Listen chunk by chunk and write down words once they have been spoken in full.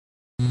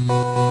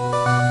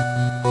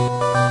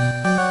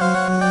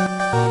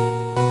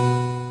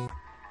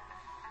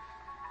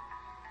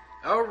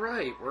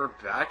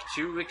back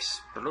to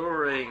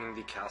exploring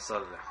the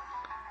castle.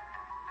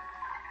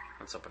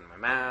 Let's open my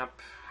map.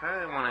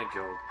 I want to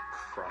go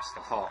across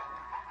the hall.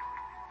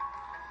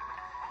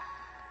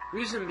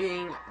 Reason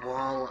being,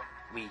 while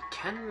we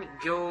can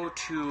go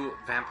to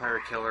Vampire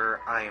Killer,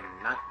 I am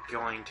not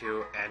going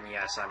to, and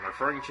yes, I'm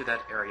referring to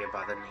that area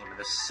by the name of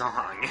the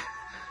song.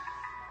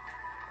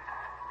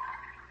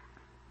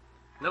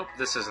 Nope,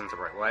 this isn't the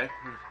right way.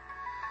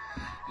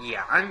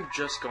 Yeah, I'm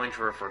just going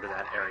to refer to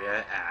that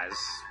area as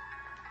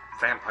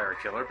Vampire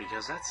Killer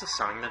because that's the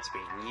song that's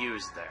being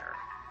used there.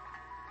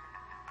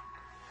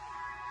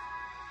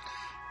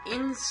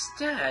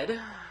 Instead,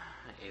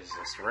 is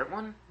this the right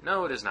one?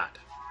 No, it is not.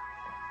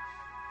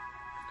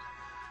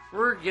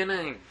 We're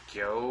gonna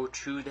go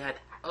to that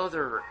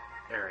other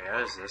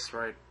area. Is this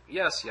right?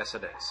 Yes, yes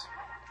it is.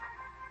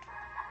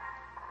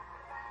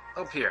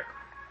 Up here.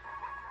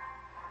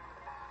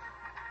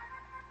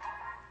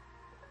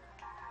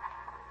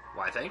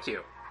 Why, thank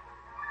you.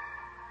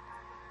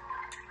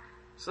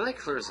 So that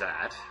clears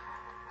that.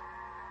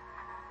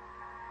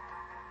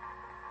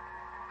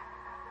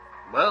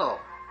 Well,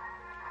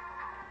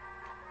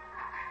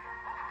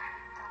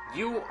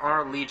 you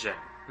are Legion,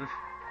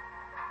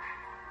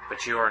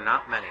 but you are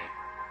not many.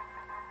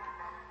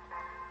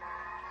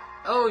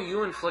 Oh,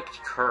 you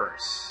inflict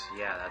curse.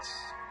 Yeah, that's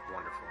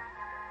wonderful.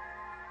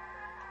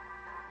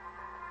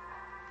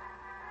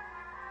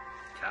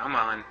 Come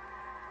on.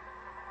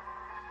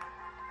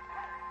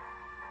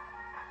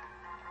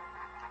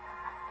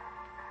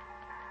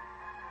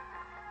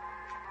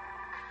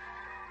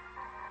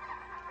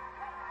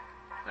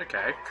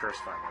 Okay, curse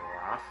finally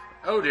wore off.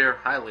 Oh dear,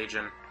 hi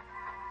Legion.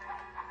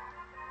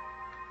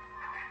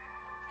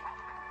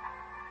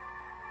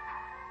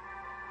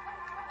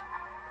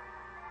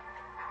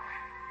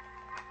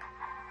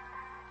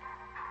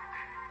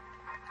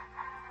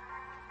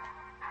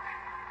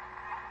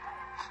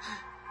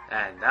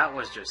 And that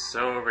was just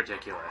so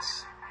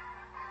ridiculous.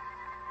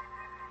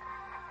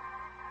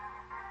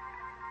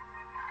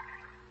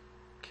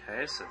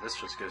 Okay, so this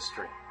just goes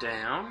straight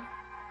down.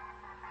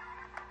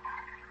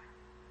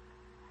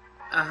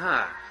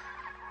 Uh-huh.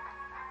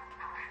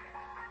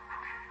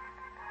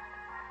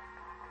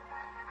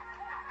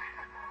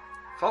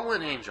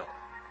 Fallen Angel.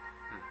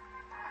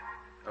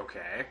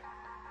 Okay.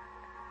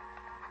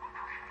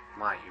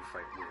 My, you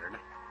fight weird.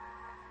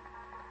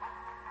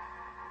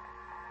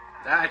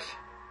 That...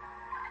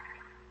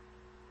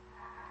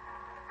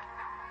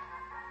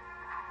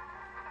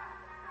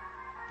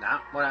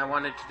 Not what I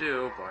wanted to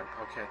do, but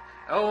okay.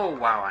 Oh,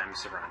 wow, I'm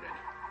surrounded.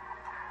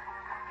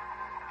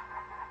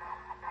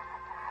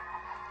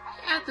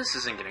 Yeah, this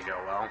isn't gonna go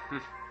well.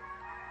 With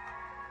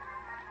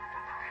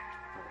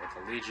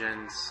the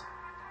legions.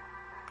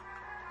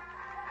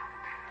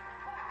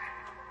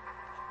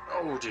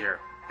 Oh dear.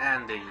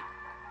 And the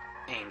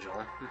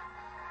angel.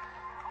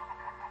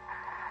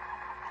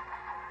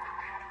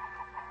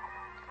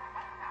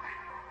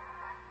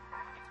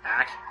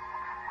 Ack.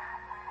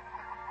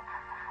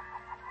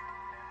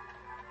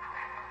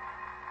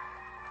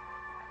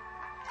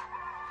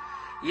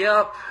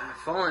 Yep,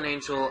 Fallen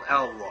Angel,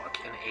 oh look,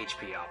 an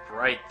HP up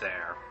right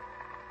there.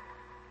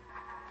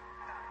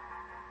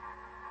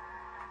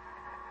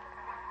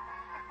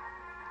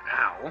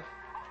 Ow.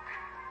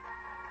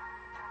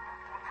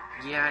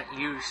 Yeah,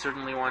 you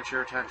certainly want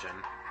your attention.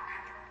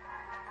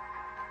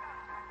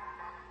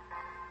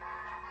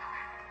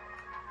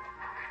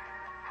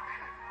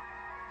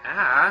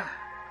 Ah,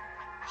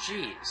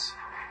 jeez.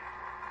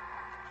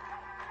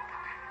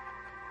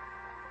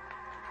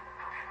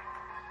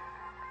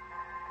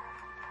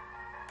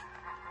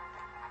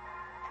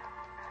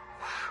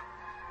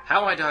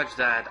 How I dodged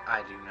that,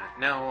 I do not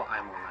know. I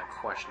will not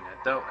question it,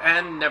 though.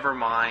 And never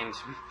mind.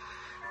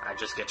 I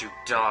just get to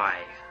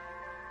die.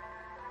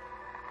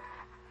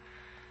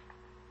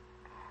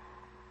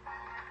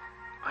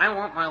 I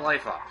want my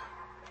life up.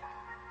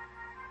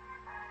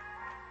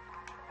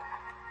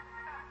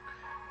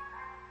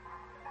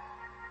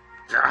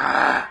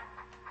 Gah!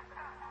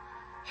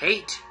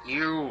 Hate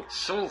you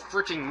so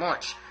freaking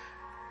much.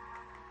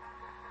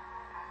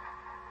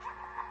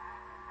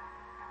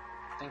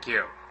 Thank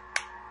you.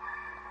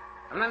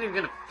 I'm not even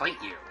gonna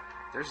fight you.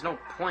 There's no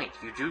point.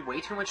 You do way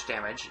too much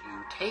damage,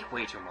 you take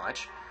way too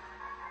much,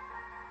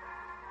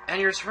 and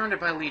you're surrounded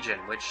by Legion,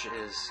 which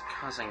is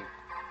causing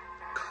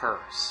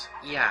curse.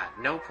 Yeah,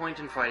 no point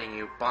in fighting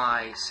you.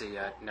 Bye, see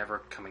ya, never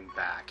coming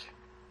back.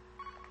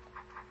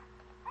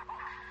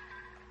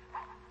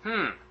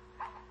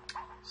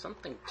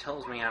 Something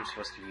tells me I'm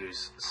supposed to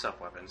use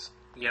sub-weapons.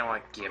 You know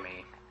what,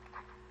 gimme.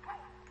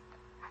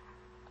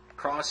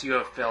 Cross, you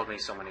have failed me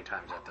so many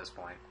times at this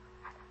point.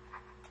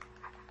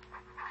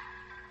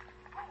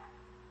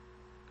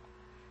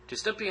 To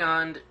step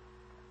beyond,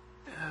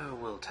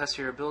 will test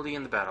your ability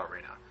in the battle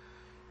arena.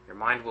 Your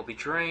mind will be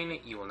drained,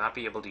 you will not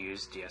be able to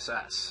use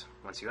DSS.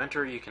 Once you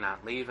enter, you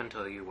cannot leave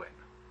until you win.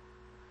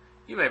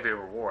 You may be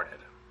rewarded.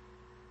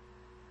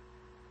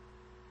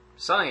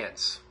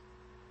 Science.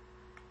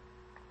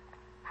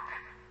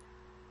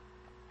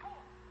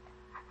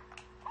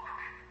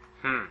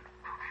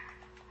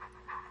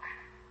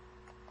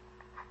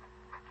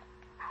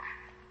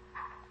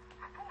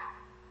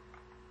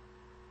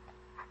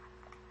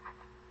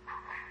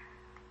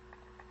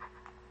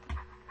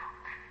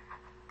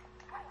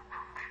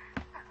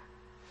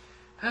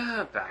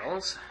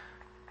 Battles.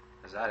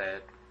 Is that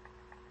it?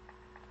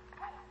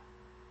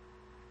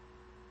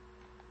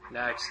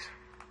 Next.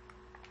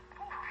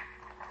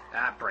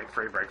 Break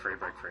free, break free,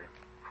 break free.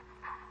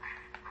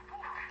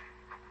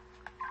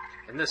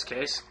 In this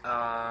case,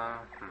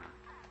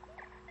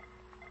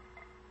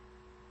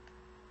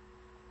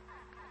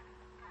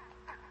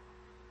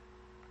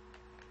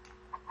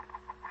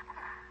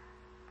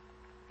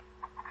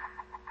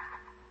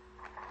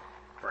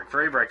 break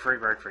free, break free,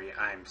 break free.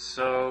 I'm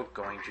so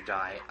going to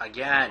die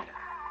again.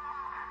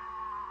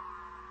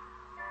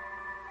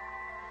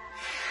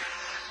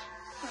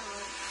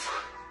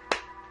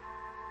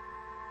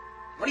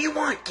 What do you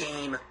want,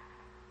 game?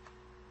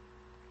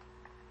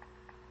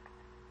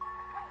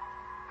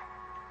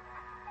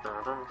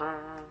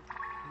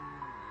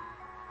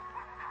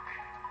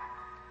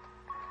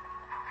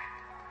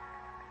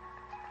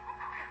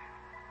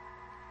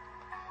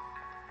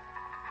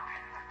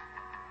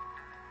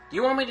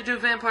 You want me to do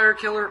Vampire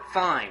Killer?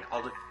 Fine,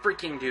 I'll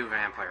freaking do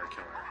Vampire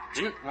Killer.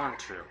 Didn't want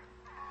to.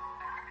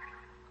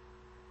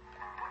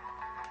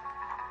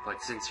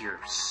 But since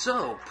you're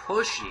so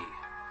pushy,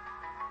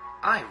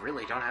 I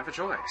really don't have a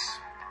choice.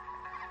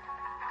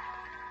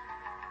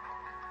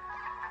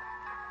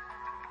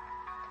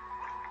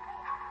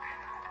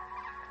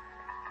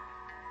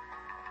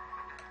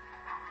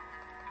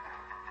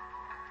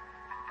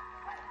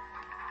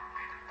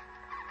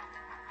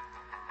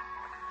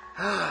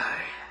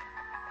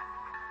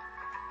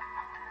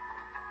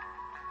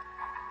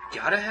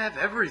 Gotta have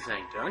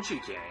everything, don't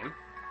you, game?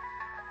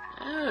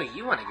 Oh,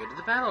 you want to go to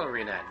the battle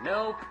arena?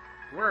 Nope.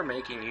 We're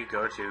making you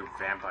go to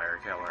Vampire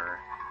Killer.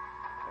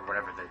 Or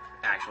whatever the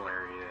actual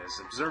area is.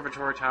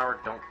 Observatory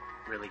Tower, don't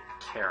really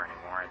care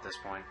anymore at this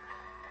point.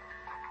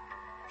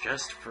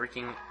 Just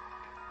freaking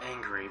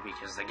angry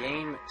because the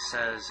game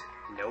says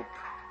nope.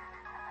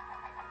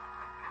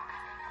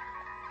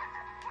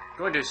 I'm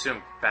going to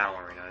assume battle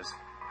arena is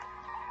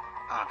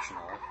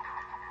optional.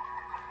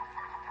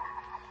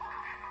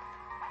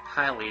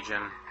 Hi,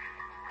 Legion.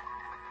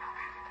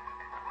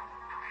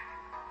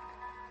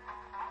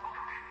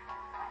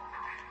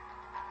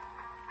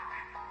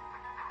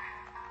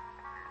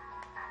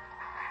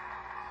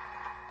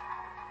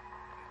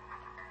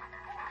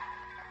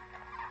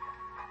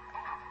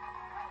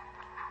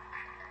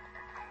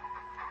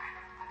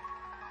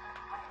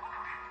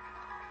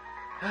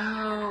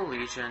 Oh,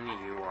 Legion,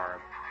 you are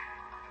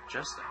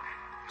just a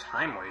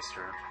time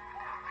waster.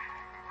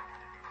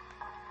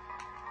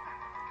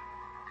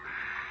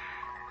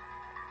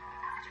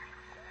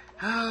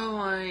 Oh,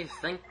 I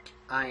think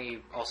I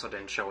also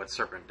didn't show what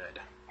Serpent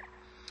did.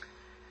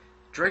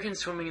 Dragon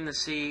swimming in the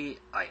sea,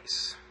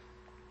 ice.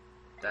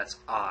 That's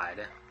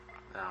odd.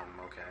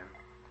 Okay.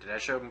 Did I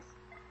show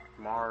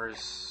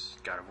Mars,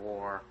 God of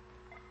War,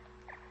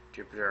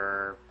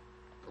 Jupiter,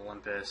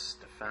 Olympus,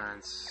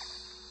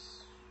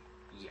 Defense?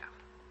 Yeah.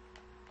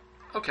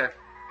 Okay.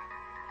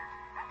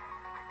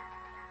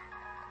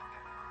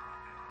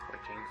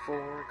 Waiting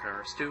for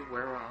cars to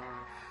wear off.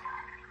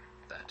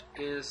 That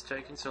is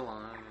taking so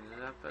long.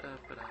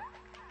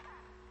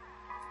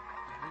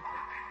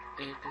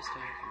 It is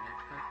taking.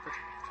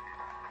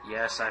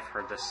 Yes, I've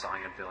heard this song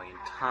a billion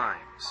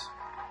times.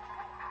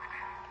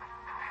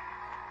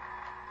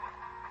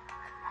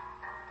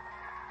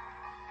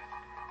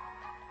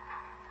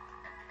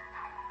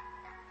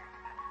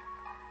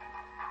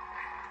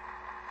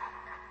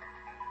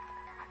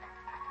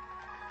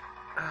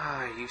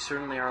 You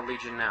certainly are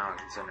Legion now,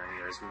 considering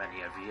there's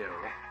many of you.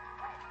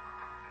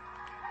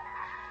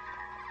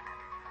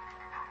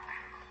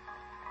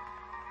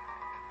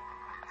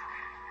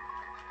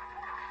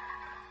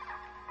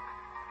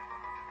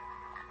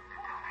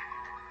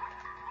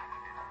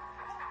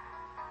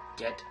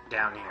 Get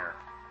down here.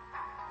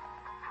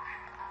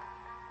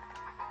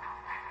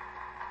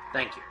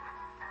 Thank you.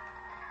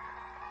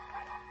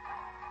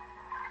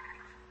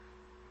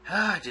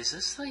 Does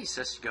this place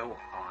just go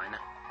on?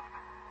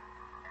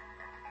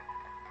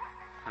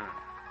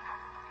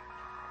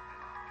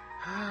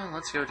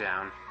 Let's go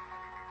down.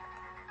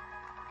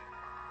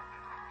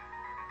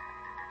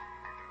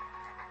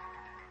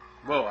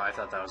 Whoa, I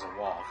thought that was a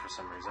wall for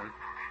some reason.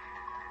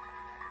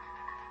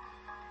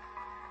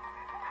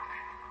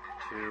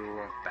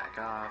 2, back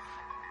off.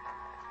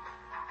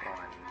 1,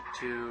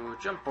 2,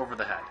 jump over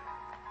the head.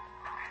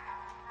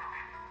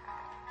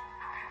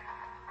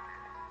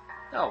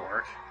 That'll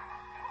work.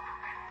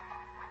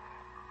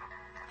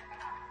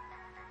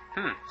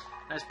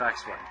 Nice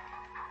backswing.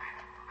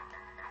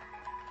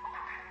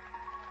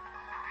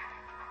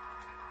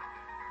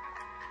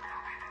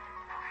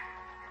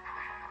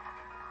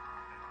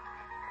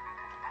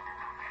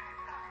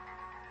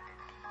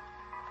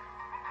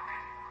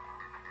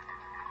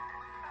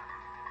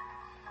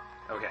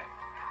 Okay.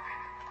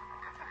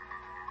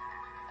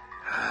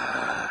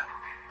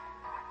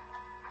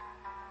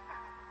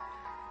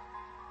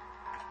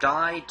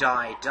 Die,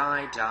 die,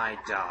 die, die,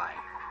 die.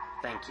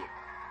 Thank you.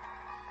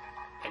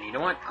 And you know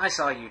what? I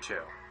saw you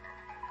too.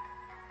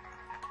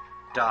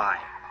 Die.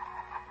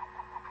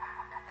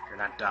 You're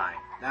not dying.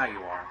 Now you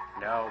are.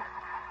 No.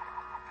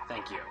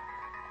 Thank you.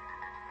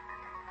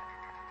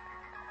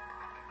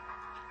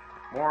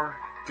 More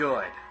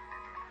good.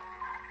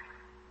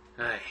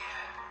 Ay.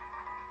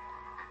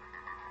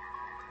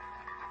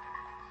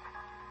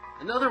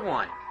 Another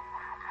one.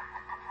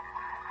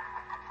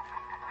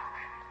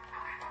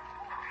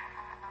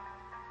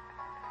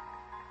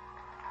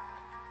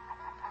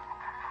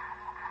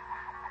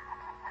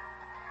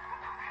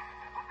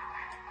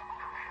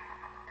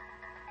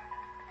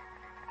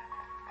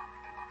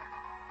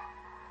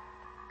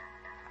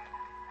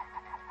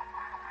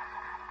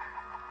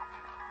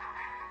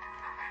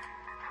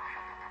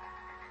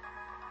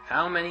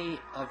 How many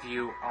of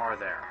you are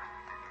there?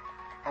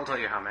 I'll tell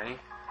you how many.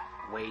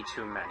 Way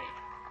too many.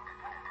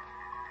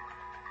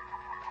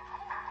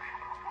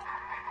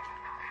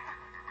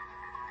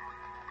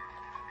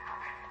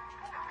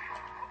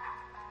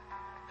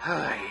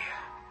 Hey.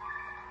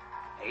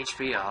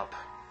 HP up.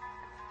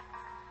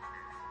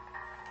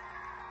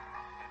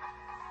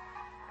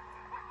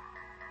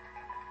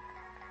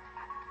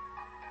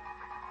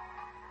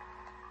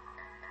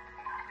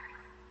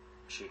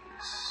 Jeez.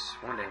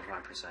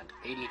 1.5%.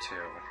 82.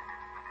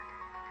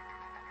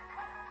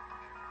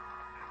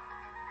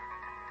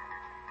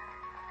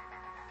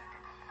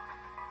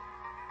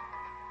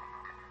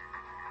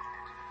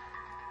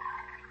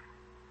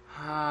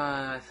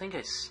 I think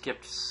I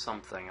skipped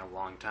something a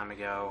long time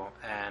ago,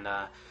 and,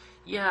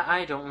 yeah,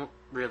 I don't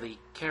really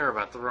care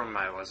about the room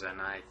I was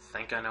in. I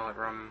think I know what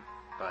room,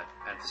 but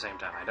at the same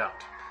time I don't.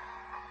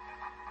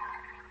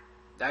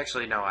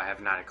 Actually, no, I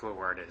have not a clue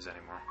where it is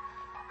anymore.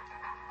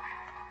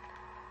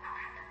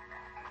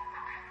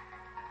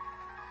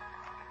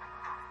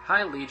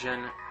 Hi,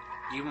 Legion.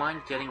 You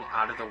mind getting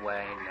out of the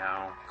way?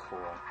 No? Cool.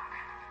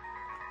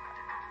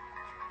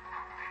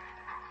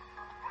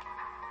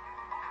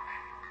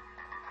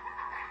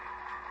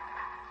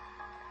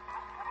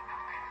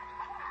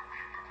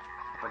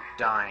 But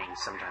dying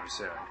sometime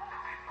soon.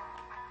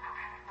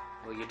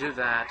 Will you do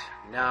that?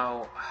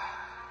 No.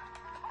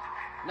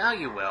 Now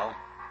you will.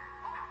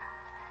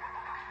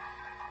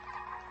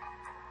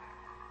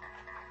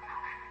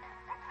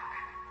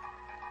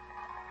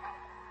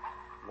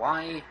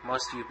 Why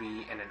must you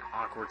be in an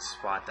awkward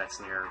spot that's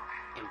near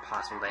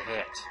impossible to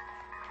hit?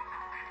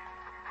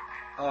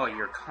 Oh,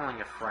 you're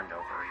calling a friend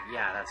over.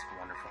 Yeah, that's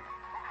wonderful.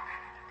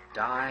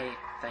 Die,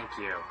 thank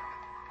you.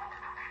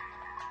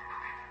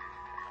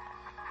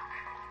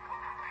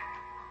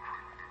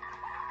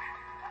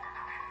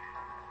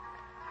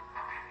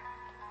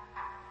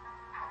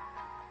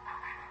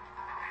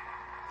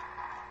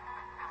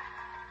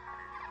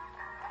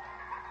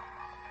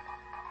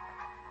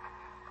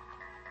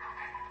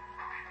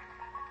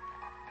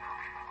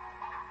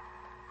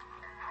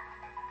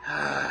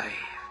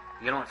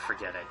 You don't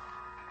forget it.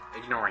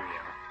 Ignoring you.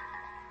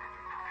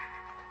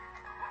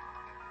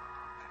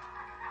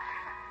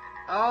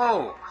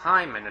 Oh!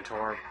 Hi,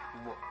 Minotaur.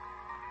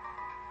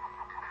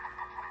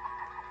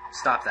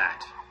 Stop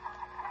that.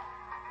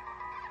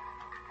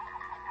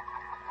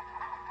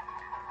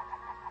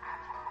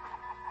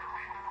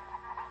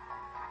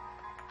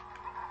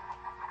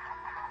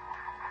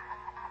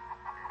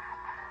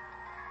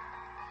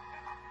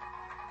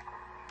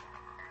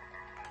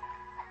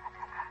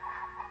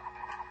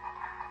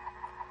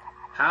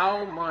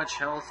 How much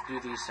health do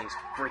these things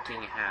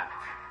freaking have?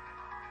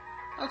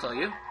 I'll tell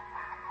you.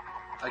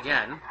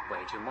 Again, way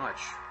too much.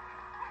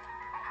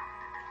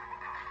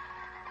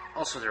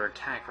 Also, their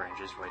attack range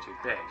is way too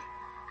big.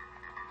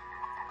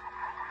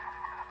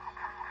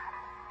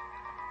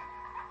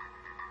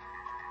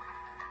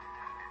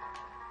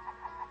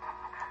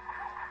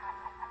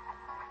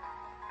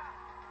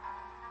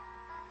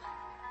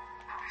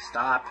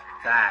 Stop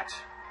that.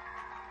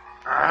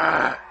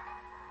 Arrgh.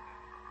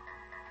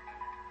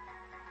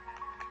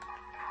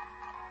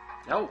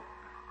 No.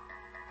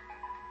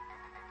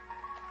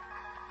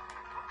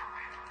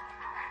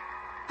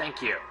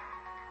 Thank you.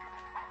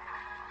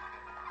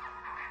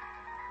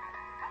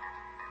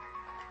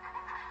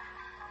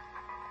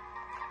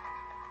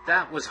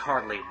 That was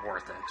hardly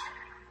worth it.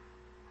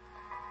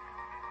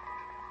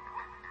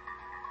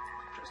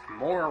 Just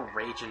more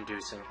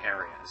rage-inducing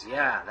areas.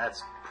 Yeah,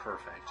 that's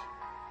perfect.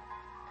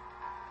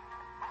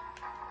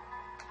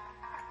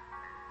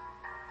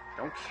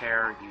 Don't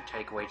care, you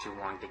take way too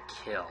long to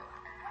kill.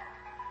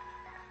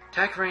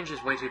 Attack range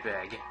is way too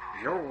big.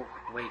 You're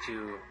way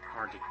too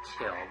hard to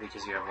kill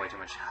because you have way too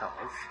much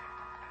health.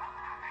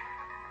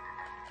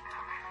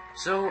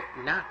 So,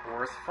 not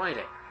worth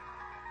fighting.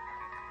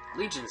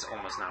 Legion's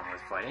almost not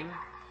worth fighting.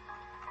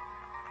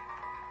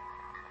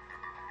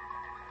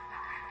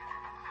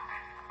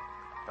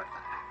 But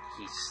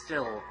he's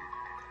still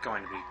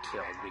going to be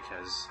killed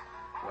because,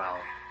 well,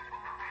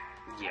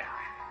 yeah.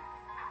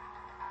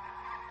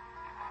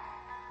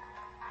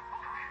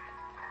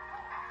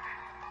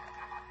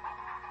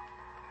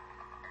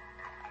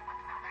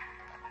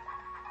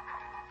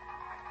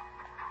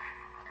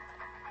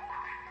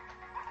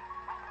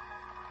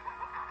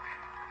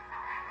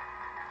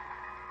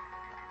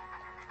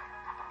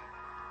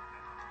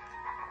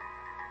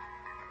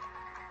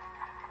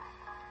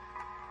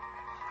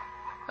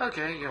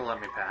 Okay, you'll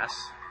let me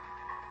pass.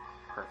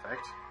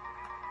 Perfect.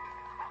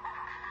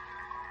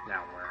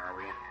 Now, where are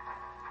we?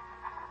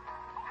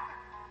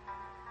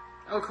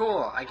 Oh,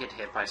 cool. I get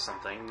hit by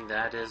something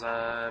that is,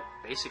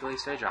 basically a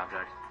stage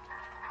object.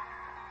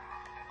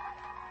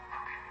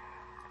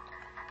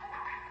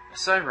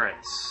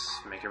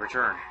 Sirens, make a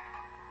return.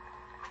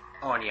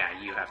 Oh, and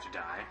yeah, you have to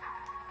die.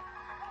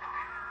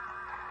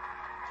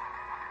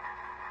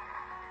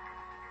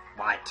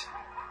 What?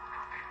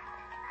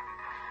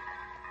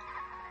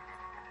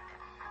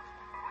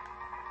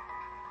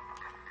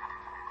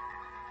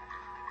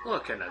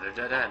 Look, another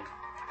dead-end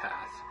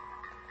path.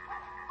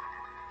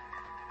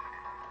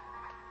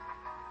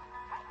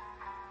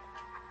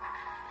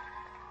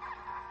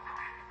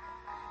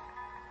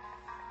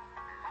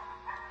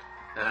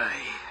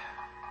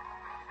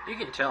 You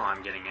can tell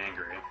I'm getting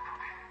angry.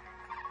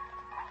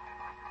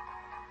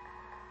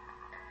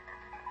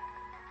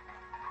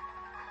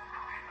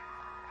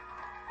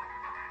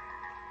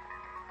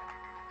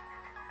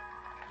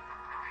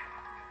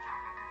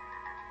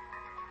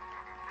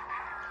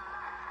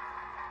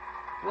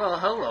 Well,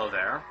 hello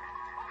there.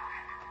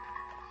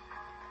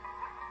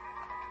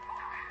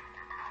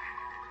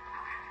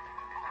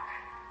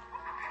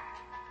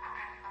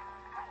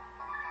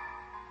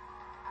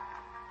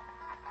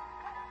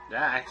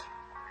 That.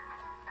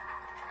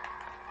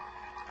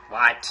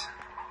 What?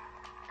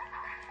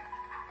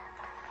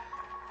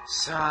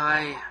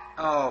 Sigh.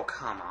 Oh,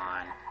 come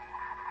on.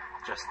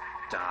 Just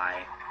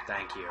die.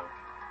 Thank you.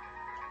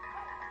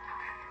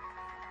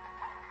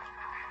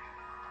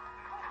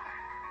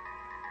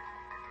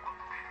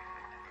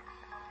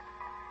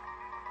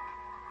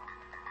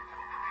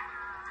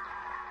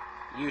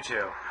 You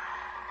too.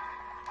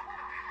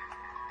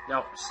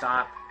 Nope,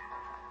 stop.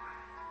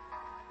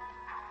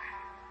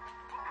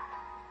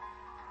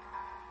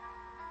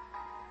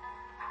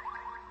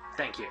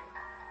 Thank you.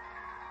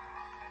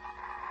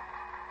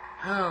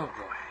 Oh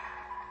boy.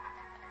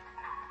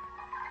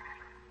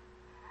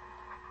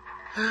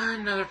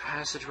 Another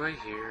passageway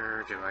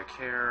here. Do I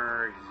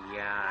care?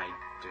 Yeah, I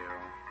do.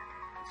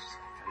 Let's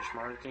finish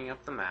marking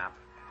up the map.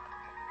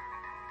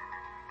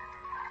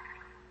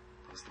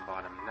 Is the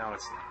bottom? No,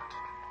 it's not.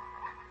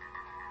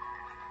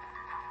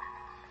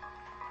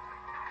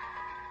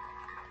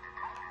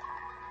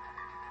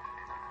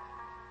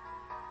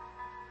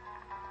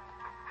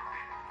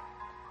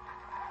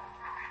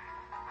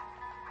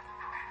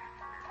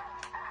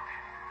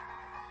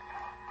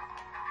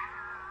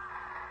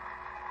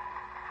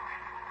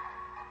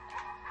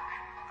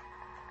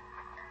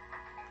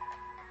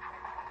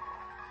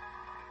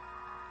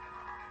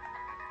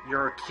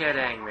 You're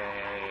kidding me.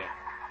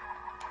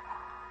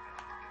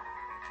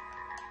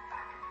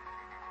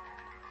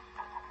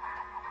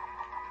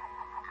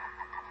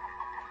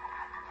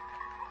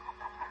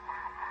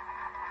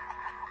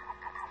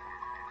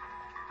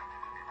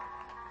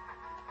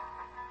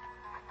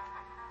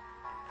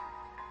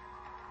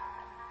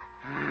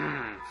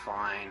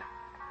 Fine.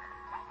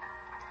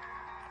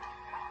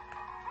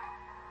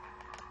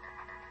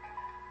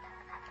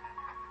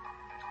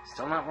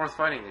 Still not worth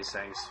fighting these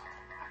things.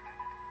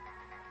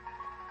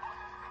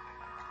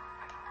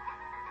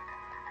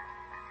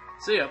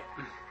 See ya.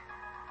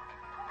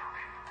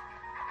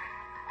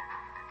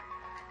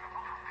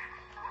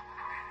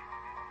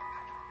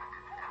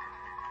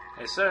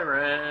 Hey,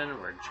 Siren,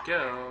 where'd you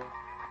go?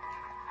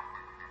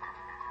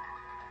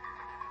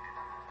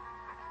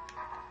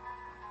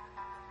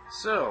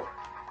 So,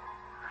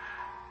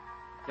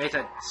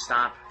 Nathan,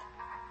 stop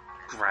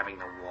grabbing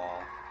the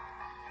wall.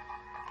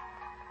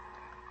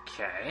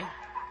 Okay,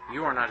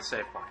 you are not a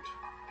safe point.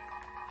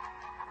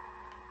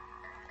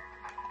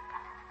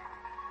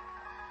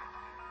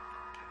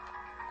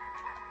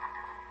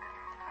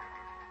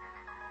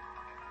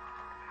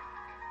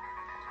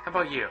 How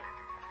about you?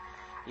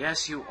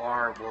 Yes, you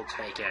are. We'll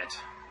take it.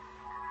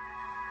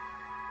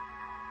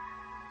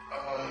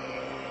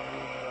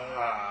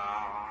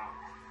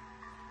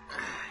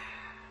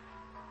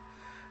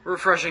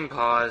 Refreshing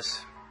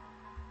pause.